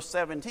is in verse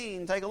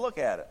 17. Take a look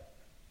at it.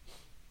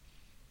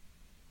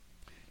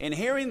 "In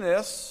hearing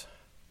this,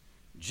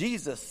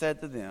 Jesus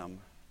said to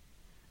them,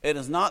 'It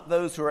is not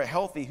those who are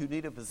healthy who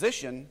need a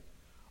physician,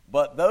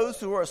 but those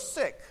who are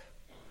sick.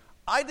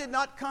 I did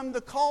not come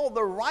to call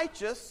the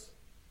righteous,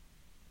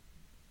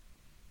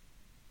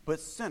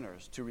 but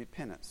sinners to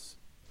repentance.'"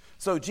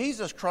 So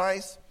Jesus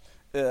Christ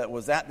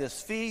was at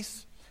this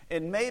feast,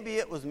 and maybe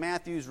it was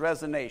Matthew's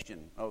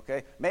resignation,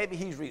 okay? Maybe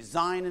he's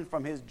resigning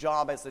from his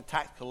job as a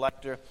tax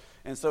collector,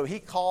 and so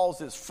he calls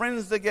his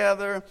friends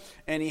together,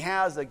 and he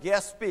has a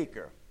guest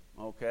speaker,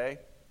 okay?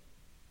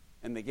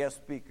 And the guest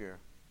speaker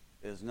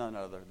is none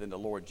other than the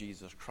Lord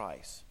Jesus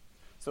Christ.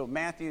 So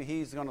Matthew,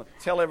 he's going to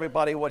tell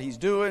everybody what he's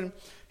doing.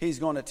 He's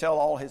going to tell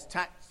all his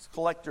tax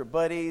collector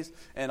buddies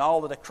and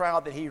all of the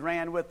crowd that he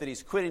ran with that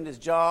he's quitting his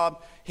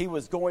job. He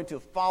was going to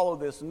follow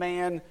this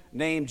man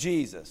named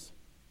Jesus.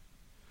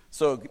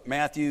 So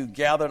Matthew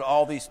gathered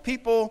all these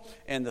people,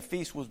 and the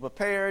feast was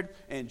prepared,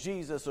 and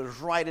Jesus was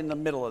right in the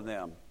middle of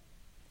them.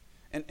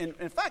 And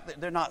in fact,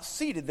 they're not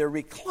seated, they're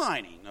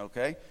reclining,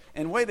 okay?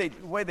 And the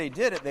way they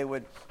did it, they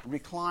would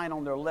recline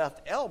on their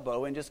left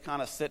elbow and just kind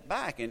of sit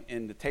back,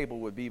 and the table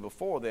would be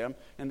before them,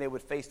 and they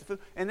would face the food.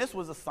 And this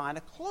was a sign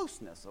of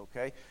closeness,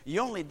 okay?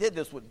 You only did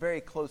this with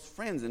very close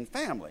friends and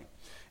family.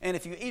 And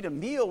if you eat a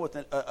meal with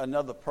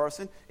another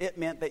person, it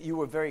meant that you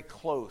were very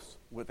close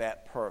with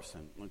that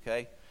person,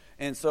 okay?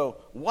 And so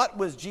what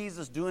was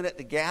Jesus doing at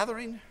the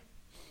gathering?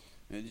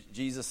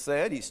 Jesus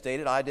said, he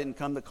stated, I didn't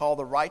come to call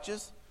the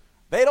righteous.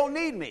 They don't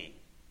need me.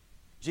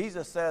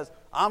 Jesus says,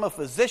 I'm a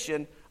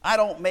physician. I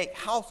don't make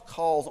house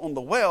calls on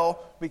the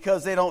well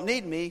because they don't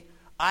need me.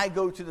 I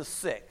go to the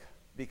sick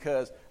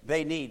because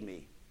they need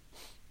me.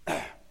 I'm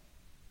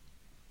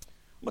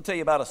going to tell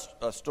you about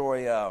a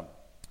story.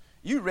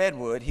 Hugh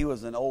Redwood, he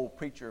was an old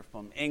preacher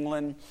from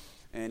England,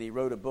 and he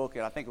wrote a book,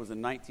 and I think it was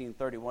in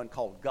 1931,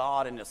 called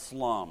God in the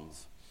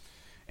Slums.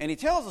 And he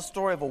tells the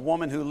story of a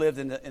woman who lived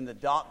in the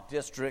Dock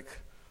District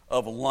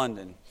of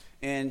London.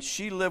 And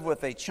she lived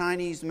with a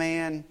Chinese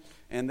man,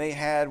 and they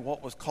had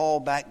what was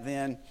called back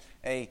then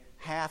a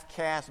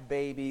half-caste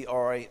baby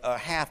or a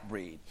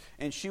half-breed.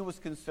 And she was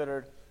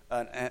considered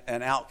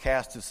an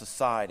outcast to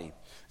society.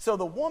 So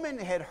the woman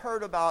had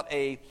heard about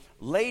a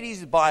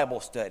ladies' Bible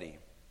study.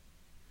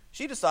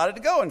 She decided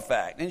to go, in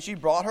fact, and she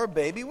brought her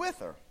baby with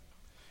her.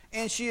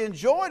 And she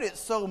enjoyed it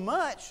so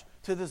much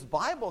to this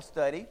Bible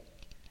study,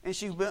 and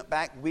she went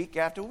back week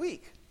after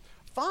week.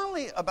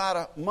 Finally, about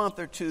a month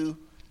or two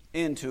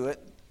into it,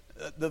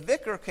 the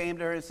vicar came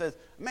to her and says,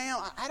 ma'am,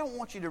 I don't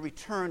want you to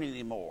return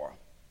anymore.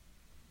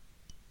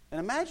 And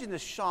imagine the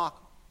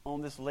shock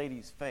on this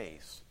lady's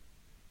face,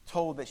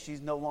 told that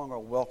she's no longer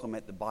welcome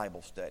at the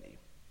Bible study.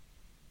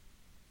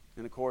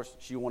 And of course,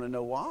 she wanted to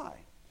know why.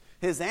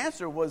 His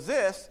answer was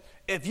this: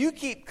 if you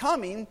keep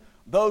coming,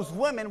 those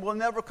women will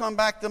never come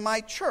back to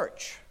my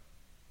church.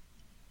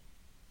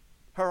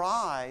 Her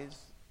eyes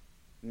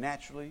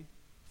naturally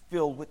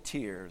filled with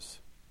tears.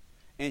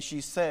 And she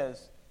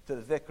says to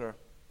the vicar,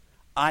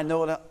 I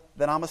know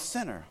that I'm a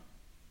sinner,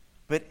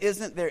 but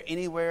isn't there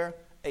anywhere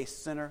a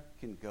sinner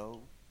can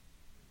go?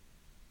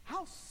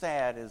 How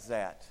sad is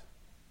that?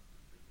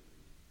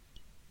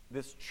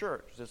 This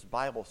church, this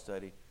Bible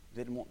study,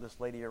 didn't want this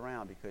lady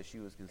around because she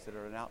was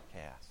considered an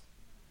outcast.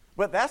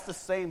 But that's the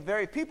same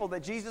very people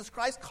that Jesus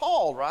Christ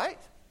called, right?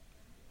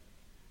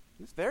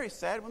 It's very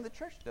sad when the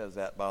church does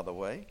that, by the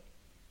way.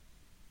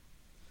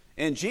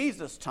 In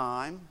Jesus'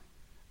 time,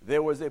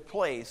 there was a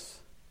place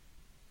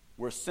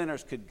where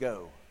sinners could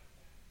go,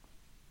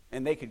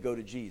 and they could go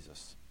to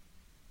Jesus.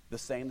 The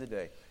same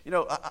today. You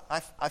know,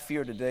 I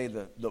fear today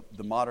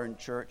the modern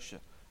church.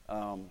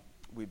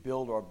 We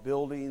build our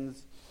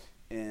buildings,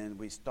 and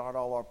we start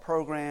all our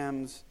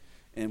programs,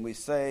 and we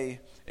say,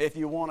 if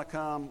you want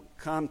to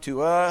come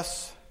to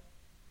us.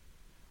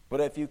 But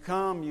if you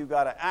come, you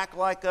got to act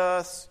like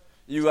us.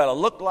 You got to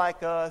look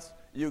like us.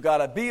 You got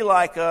to be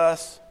like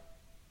us.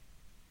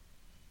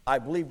 I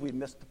believe we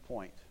missed the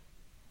point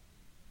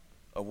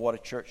of what a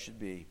church should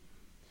be.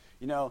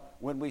 You know,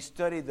 when we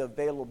study the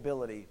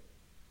availability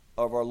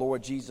of our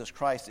Lord Jesus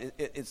Christ,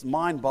 it's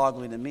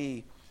mind-boggling to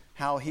me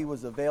how he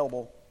was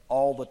available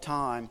all the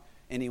time,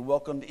 and he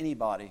welcomed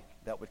anybody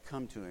that would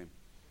come to him.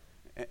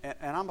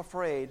 And I'm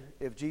afraid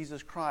if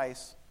Jesus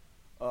Christ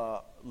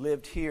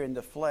lived here in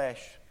the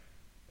flesh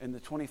in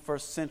the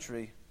 21st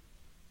century,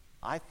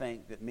 I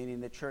think that many in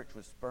the church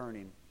would spurn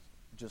him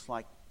just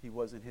like he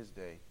was in his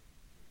day.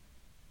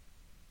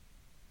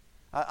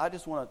 I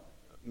just want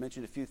to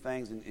mention a few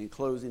things in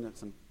closing, and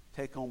some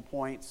take-home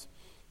points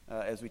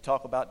as we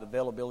talk about the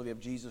availability of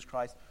Jesus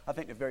Christ. I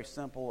think they're very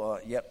simple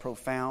yet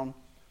profound.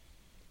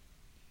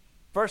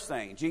 First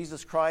thing,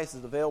 Jesus Christ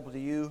is available to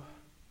you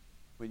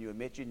when you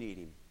admit you need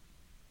him.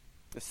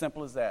 As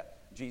simple as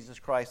that. Jesus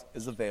Christ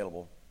is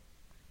available.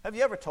 Have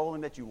you ever told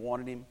him that you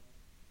wanted him?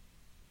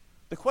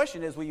 The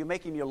question is, will you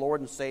make him your Lord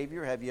and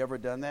Savior? Have you ever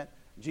done that?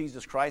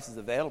 Jesus Christ is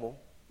available.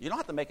 You don't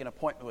have to make an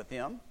appointment with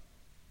him.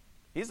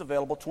 He's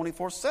available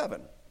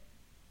 24/7.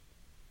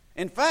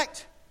 In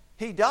fact,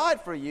 he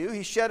died for you.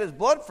 He shed his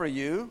blood for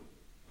you.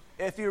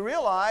 If you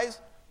realize,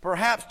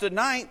 perhaps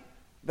tonight,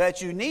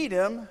 that you need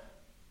him,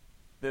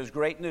 there's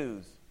great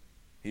news.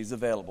 He's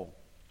available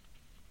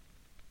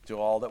to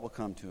all that will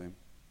come to him.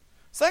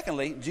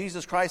 Secondly,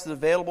 Jesus Christ is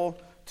available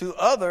to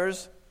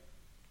others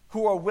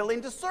who are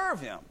willing to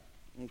serve him.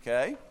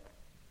 Okay?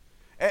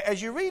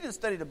 As you read and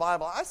study the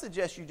Bible, I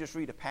suggest you just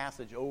read a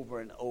passage over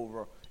and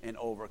over and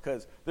over,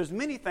 because there's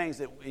many things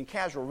that in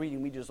casual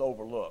reading we just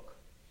overlook.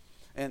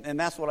 And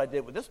that's what I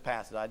did with this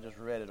passage. I just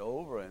read it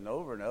over and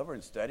over and over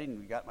and studied, and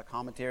we got my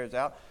commentaries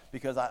out,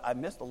 because I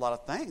missed a lot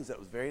of things that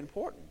was very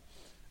important.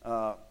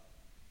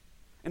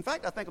 In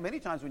fact, I think many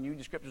times when you read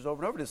the scriptures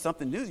over and over, there's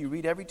something new you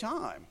read every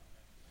time.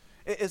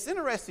 It's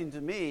interesting to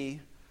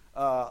me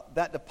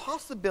that the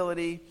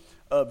possibility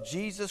of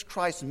Jesus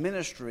Christ's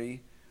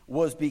ministry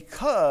was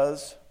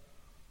because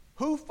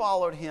who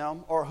followed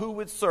him or who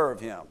would serve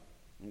him.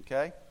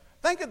 Okay?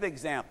 Think of the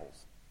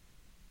examples.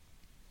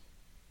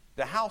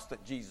 The house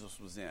that Jesus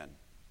was in.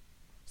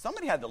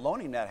 Somebody had to loan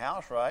him that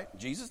house, right?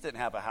 Jesus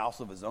didn't have a house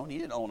of his own. He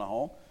didn't own a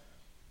home.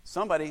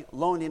 Somebody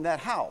loaned him that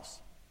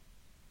house.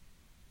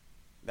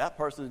 That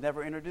person is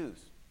never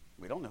introduced.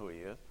 We don't know who he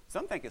is.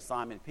 Some think it's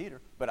Simon Peter,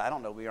 but I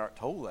don't know. We aren't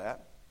told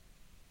that.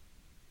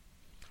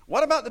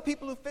 What about the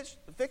people who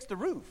fixed the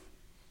roof?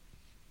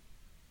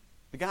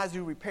 The guys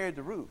who repaired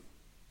the roof.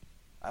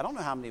 I don't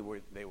know how many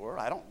they were.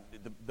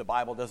 The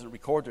Bible doesn't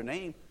record their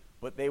name,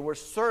 but they were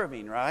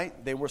serving,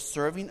 right? They were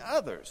serving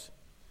others.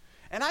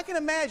 And I can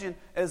imagine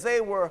as they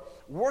were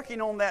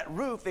working on that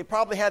roof, they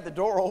probably had the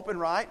door open,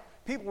 right?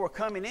 People were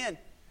coming in,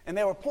 and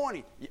they were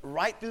pointing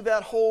right through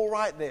that hole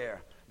right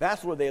there.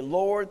 That's where they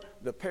lowered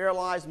the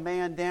paralyzed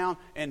man down,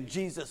 and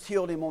Jesus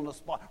healed him on the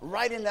spot,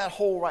 right in that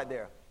hole right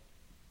there.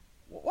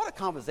 What a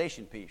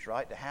conversation piece,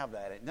 right, to have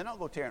that. They're not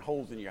going to tear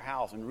holes in your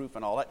house and roof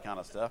and all that kind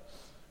of stuff.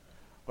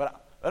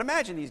 But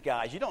imagine these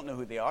guys. You don't know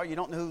who they are. You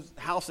don't know whose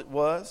house it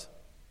was.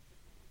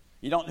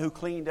 You don't know who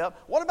cleaned up.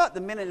 What about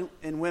the men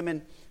and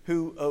women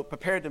who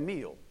prepared the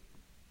meal?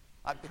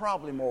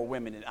 Probably more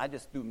women. I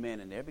just threw men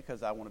in there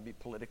because I want to be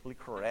politically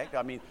correct.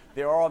 I mean,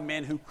 there are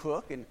men who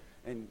cook,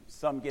 and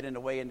some get in the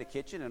way in the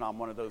kitchen, and I'm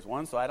one of those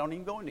ones, so I don't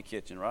even go in the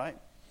kitchen, right?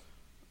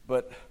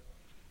 But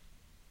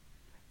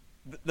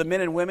the men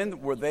and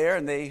women were there,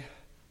 and they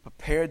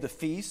prepared the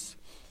feast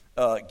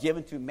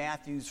given to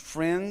Matthew's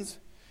friends,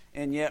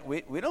 and yet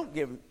we don't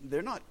give,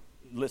 they're not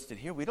listed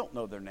here. We don't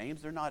know their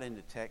names. They're not in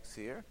the text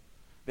here.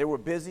 They were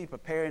busy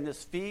preparing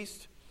this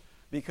feast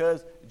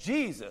because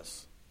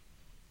Jesus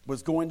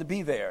was going to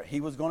be there. He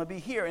was going to be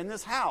here in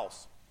this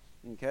house,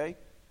 okay?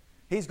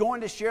 He's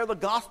going to share the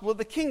gospel of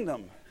the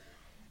kingdom,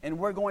 and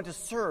we're going to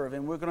serve,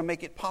 and we're going to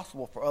make it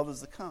possible for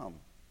others to come.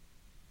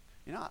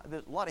 You know,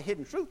 there's a lot of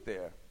hidden truth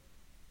there.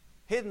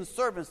 Hidden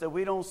servants that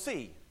we don't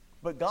see.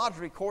 But God's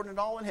recording it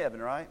all in heaven,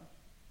 right?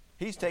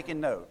 He's taking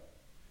note.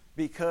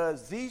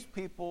 Because these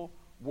people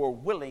were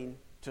willing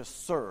to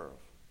serve.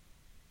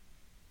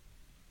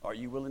 Are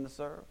you willing to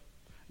serve?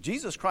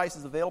 Jesus Christ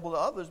is available to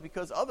others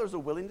because others are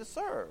willing to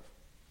serve.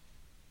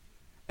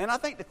 And I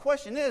think the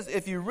question is,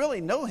 if you really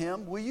know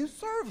him, will you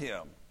serve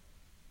him?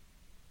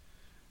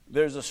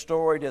 There's a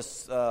story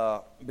that's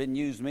been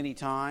used many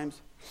times.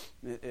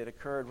 It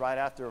occurred right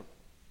after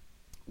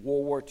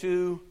World War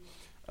II.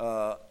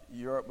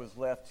 Europe was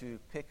left to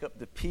pick up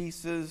the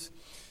pieces.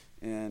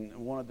 And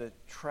one of the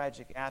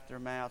tragic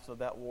aftermaths of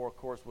that war, of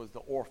course, was the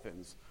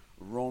orphans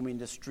roaming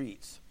the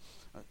streets.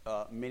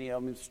 Many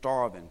of them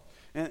starving.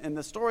 And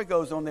the story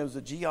goes on, there was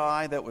a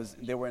GI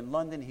they were in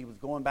London. He was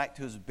going back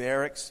to his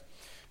barracks,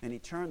 and he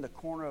turned the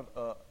corner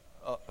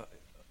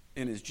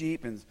in his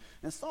Jeep and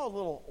saw a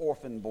little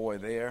orphan boy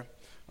there,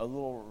 a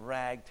little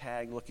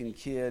ragtag-looking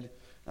kid,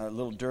 a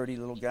little dirty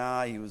little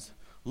guy. He was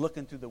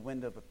looking through the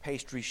window of a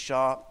pastry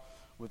shop.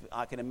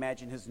 I can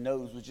imagine his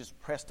nose was just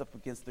pressed up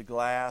against the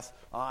glass,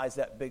 eyes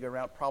that big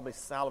around, probably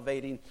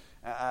salivating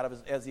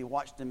as he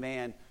watched the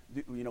man,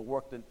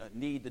 work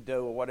knead the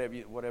dough or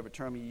whatever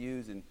term you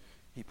use, and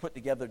he put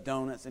together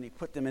donuts and he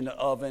put them in the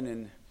oven,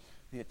 and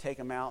he'd take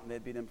them out and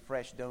they'd be them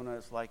fresh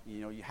donuts, like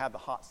you have the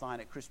hot sign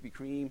at Krispy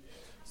Kreme.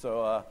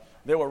 So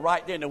they were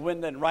right there in the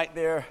window and right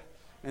there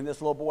in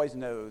this little boy's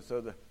nose.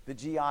 So the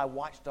GI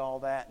watched all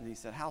that, and he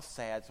said, "How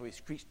sad." So he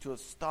screeched to a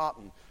stop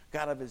and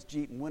got out of his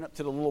Jeep and went up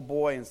to the little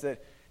boy and said,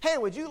 "Hey,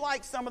 would you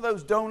like some of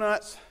those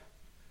donuts?"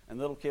 And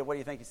the little kid, what do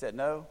you think he said?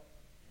 "No."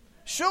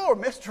 "Sure,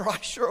 mister, I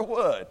sure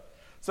would."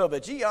 So the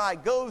GI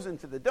goes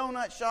into the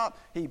donut shop.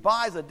 He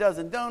buys a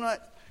dozen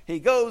donuts. He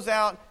goes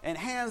out and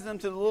hands them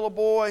to the little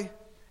boy,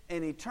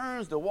 and he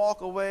turns to walk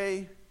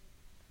away,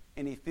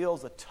 and he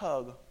feels a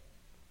tug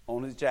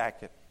on his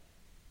jacket.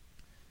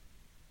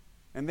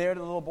 And there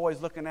the little boy's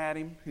looking at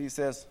him. He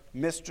says,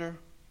 "Mister,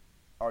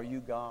 are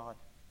you God?"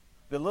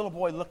 The little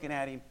boy looking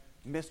at him,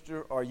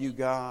 "Mister, are you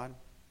God?"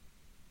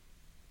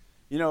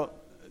 You know,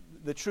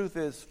 the truth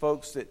is,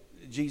 folks,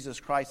 that Jesus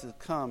Christ has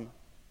come,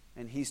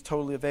 and he's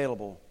totally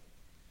available.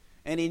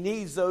 And he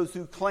needs those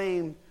who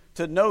claim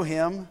to know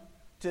him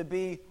to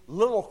be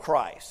little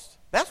Christ.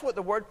 That's what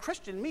the word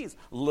Christian means,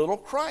 little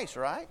Christ,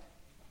 right?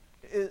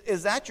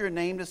 Is that your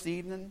name this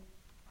evening?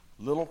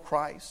 Little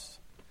Christ?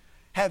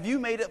 Have you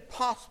made it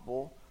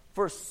possible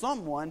for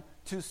someone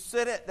to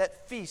sit at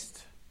that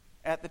feast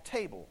at the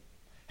table?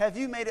 Have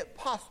you made it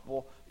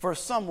possible for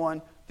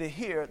someone to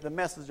hear the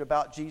message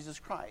about Jesus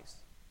Christ?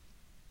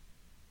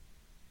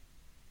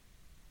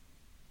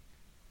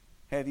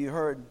 Have you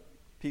heard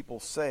people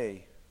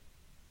say,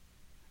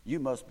 "You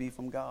must be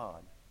from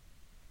God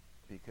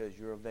because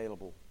you're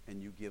available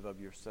and you give of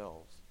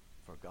yourselves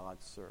for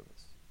God's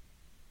service"?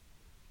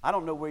 I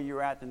don't know where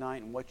you're at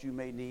tonight and what you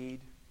may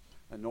need.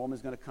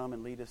 Norman's going to come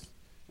and lead us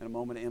in a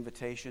moment of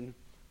invitation,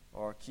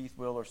 or Keith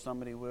will, or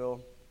somebody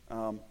will.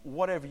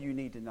 Whatever you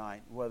need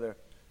tonight, whether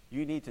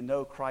you need to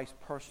know Christ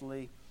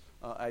personally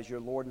as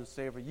your Lord and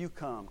Savior, you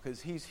come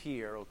because he's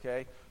here,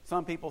 okay?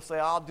 Some people say,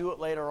 "I'll do it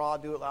later, or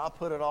I'll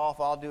put it off,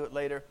 I'll do it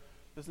later."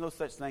 There's no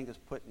such thing as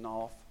putting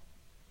off.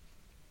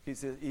 He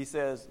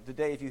says,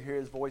 "Today, if you hear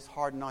his voice,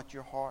 harden not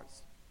your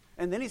hearts."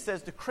 And then he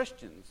says to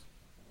Christians,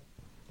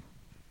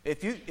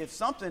 if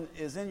something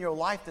is in your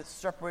life that's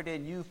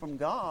separating you from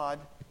God,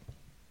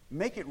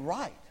 make it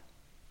right.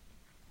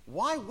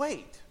 Why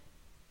wait?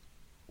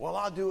 "Well,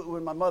 I'll do it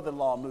when my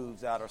mother-in-law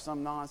moves out," or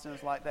some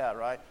nonsense like that,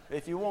 right?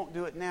 If you won't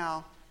do it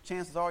now,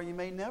 chances are you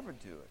may never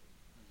do it.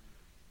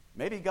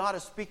 Maybe God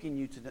is speaking to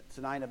you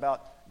tonight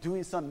about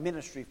doing some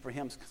ministry for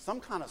him, some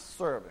kind of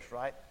service,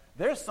 right?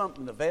 There's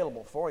something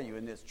available for you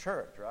in this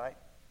church, right?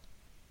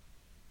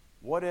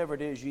 Whatever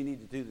it is you need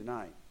to do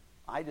tonight,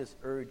 I just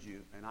urge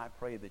you, and I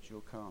pray that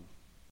you'll come.